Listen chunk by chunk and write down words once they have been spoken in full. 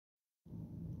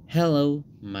Hello,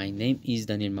 my name is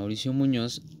Daniel Mauricio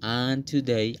Muñoz, and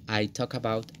today I talk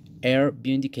about air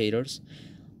bioindicators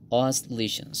as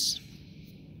lesions.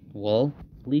 Well,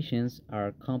 lesions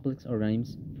are complex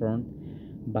organisms formed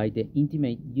by the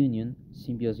intimate union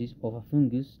symbiosis of a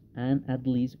fungus and at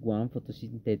least one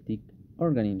photosynthetic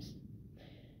organism,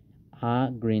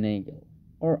 a green algae,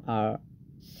 or a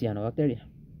cyanobacteria.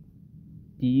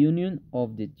 The union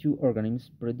of the two organisms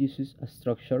produces a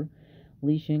structure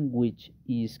lesion which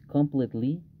is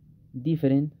completely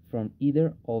different from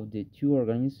either of the two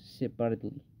organisms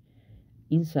separately.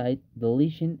 Inside the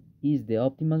lesion is the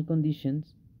optimal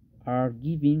conditions are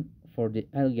given for the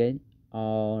algae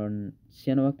and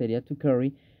cyanobacteria to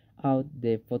carry out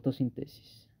the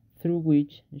photosynthesis, through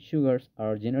which sugars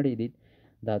are generated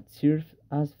that serve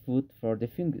as food for the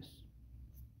fungus.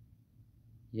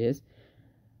 Yes,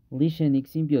 Lichenic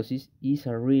symbiosis is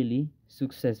a really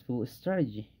successful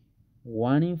strategy.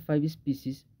 One in five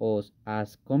species of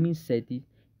as compensated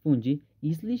fungi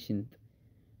is lichened.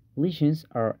 Lichens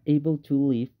are able to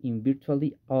live in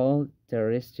virtually all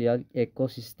terrestrial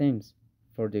ecosystems,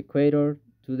 from the equator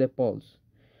to the poles,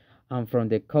 and from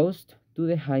the coast to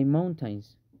the high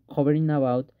mountains, covering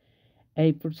about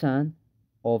 8%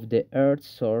 of the Earth's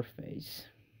surface.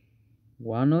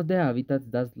 One of the habitats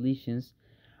that lichens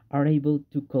are able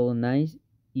to colonize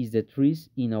is the trees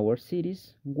in our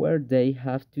cities where they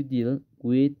have to deal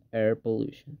with air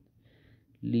pollution.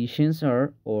 Lichens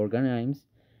are organisms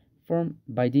formed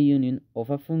by the union of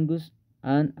a fungus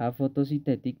and a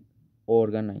photosynthetic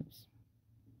organism.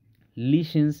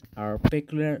 Lichens are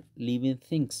peculiar living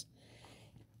things.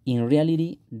 In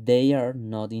reality, they are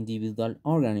not individual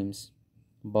organisms,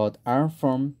 but are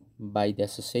formed by the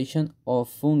association of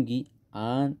fungi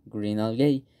and green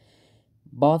algae.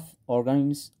 Both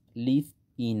organisms live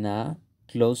in a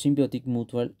close symbiotic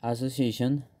mutual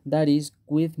association that is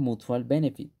with mutual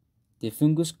benefit. The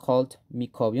fungus called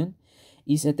mycobion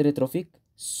is heterotrophic,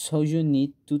 so you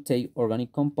need to take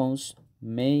organic compounds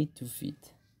made to feed.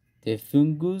 The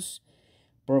fungus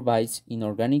provides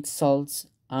inorganic salts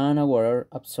and a water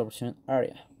absorption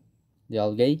area. The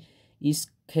algae is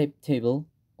capable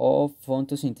of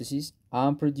photosynthesis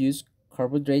and produce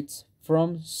carbohydrates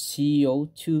from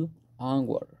CO2 and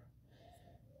water.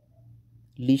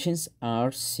 Lichens are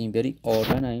symbiotic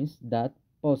organisms that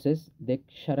possess the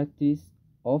characteristics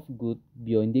of good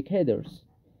bioindicators.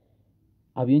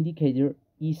 A bioindicator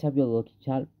is a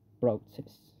biological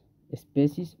process, a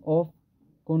species of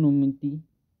community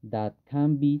that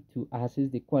can be to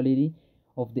assess the quality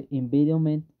of the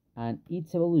environment and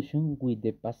its evolution with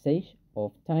the passage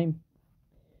of time.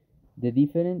 The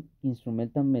different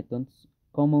instrumental methods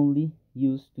commonly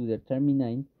used to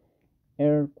determine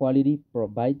air quality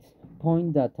provides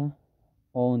point data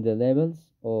on the levels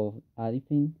of a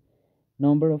defined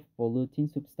number of polluting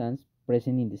substances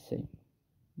present in the same,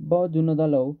 but do not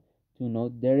allow to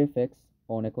note their effects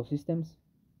on ecosystems.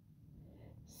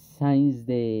 Since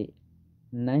the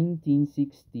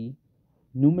 1960s,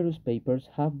 numerous papers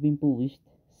have been published.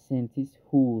 Scientists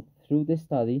who, through the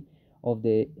study of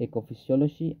the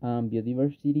ecophysiology and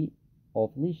biodiversity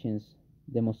of lichens,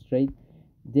 demonstrate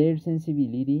their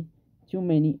sensibility to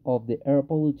many of the air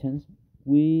pollutants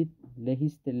with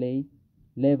legislated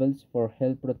levels for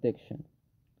health protection.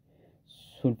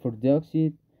 Sulfur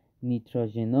dioxide,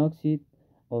 nitrogen oxide,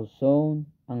 ozone,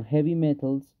 and heavy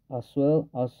metals, as well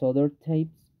as other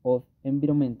types of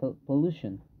environmental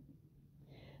pollution.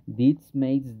 This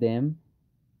makes them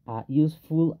a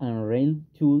useful and real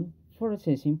tool for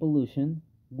assessing pollution,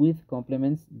 which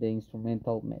complements the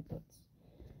instrumental methods.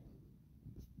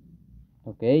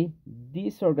 Okay,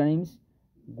 these organisms,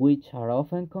 which are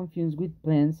often confused with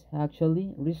plants,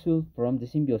 actually result from the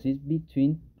symbiosis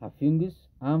between a fungus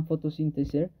and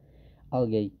photosynthesizer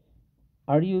algae,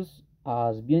 are used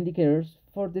as bioindicators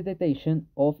for the detection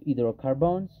of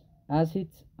hydrocarbons,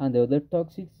 acids, and the other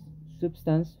toxic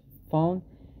substances found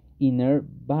in air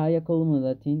by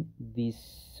accumulating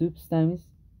these substances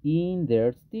in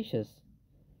their tissues.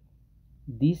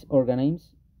 These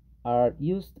organisms are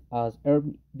used as air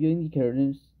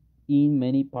bioindicators in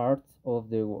many parts of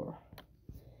the world.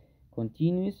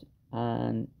 Continues,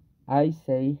 and I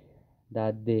say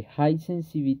that the high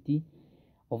sensitivity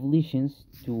of lichens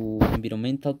to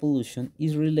environmental pollution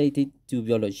is related to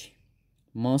biology.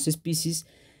 Most species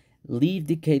live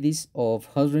decades of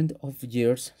hundreds of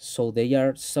years, so they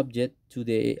are subject to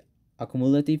the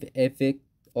accumulative effect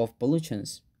of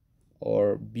pollutants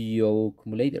or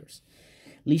bioaccumulators.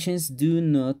 Lichens do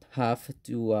not have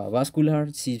a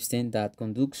vascular system that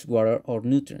conducts water or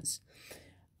nutrients.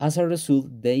 As a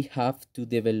result, they have to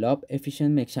develop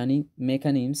efficient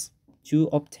mechanisms to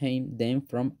obtain them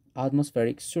from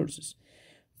atmospheric sources.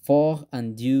 Fog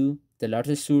and dew, the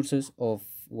largest sources of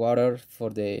water for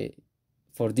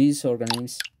these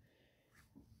organisms,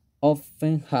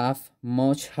 often have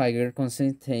much higher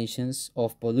concentrations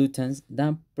of pollutants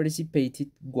than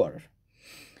precipitated water.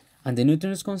 And the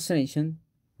nutrient concentration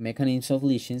mechanisms of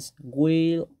lesions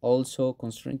will also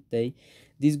concentrate.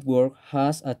 This work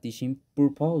has a teaching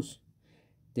purpose.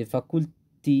 The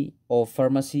faculty of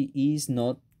pharmacy is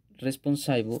not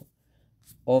responsible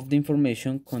of the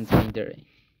information contained therein.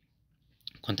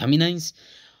 Contaminants,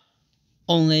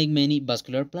 unlike many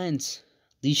vascular plants,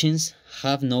 lesions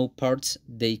have no parts.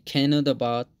 They cannot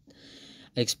avoid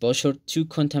exposure to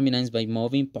contaminants by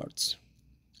moving parts.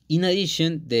 In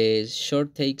addition, the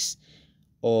shortcakes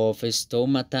of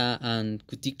stomata and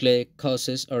cuticle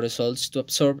causes or results to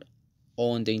absorb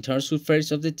on the internal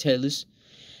surface of the thallus.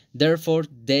 Therefore,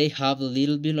 they have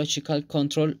little biological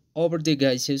control over the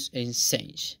gaseous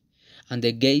exchange, and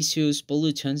the gaseous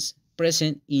pollutants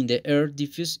present in the air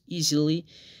diffuse easily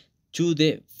to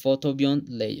the photobiont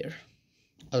layer.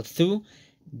 Although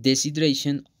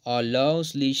dehydration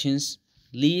allows lesions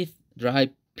live dry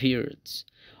periods,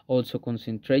 also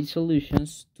concentrate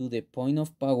solutions to the point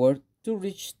of power to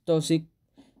reach toxic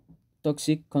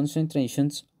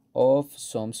concentrations of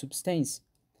some substance.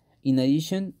 In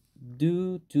addition,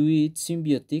 due to its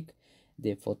symbiotic,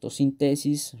 the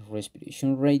photosynthesis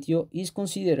respiration ratio is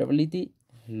considerably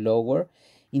lower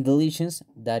in the lesions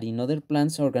than in other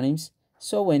plant organisms,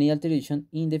 so any alteration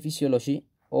in the physiology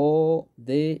of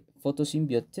the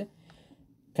photosynbiote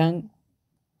can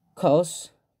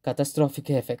cause catastrophic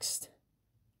effects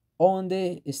on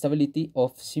the stability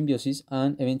of symbiosis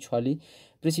and eventually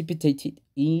precipitate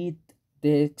it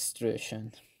the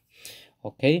extrusion.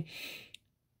 Okay,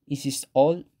 this is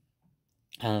all,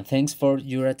 and thanks for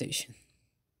your attention.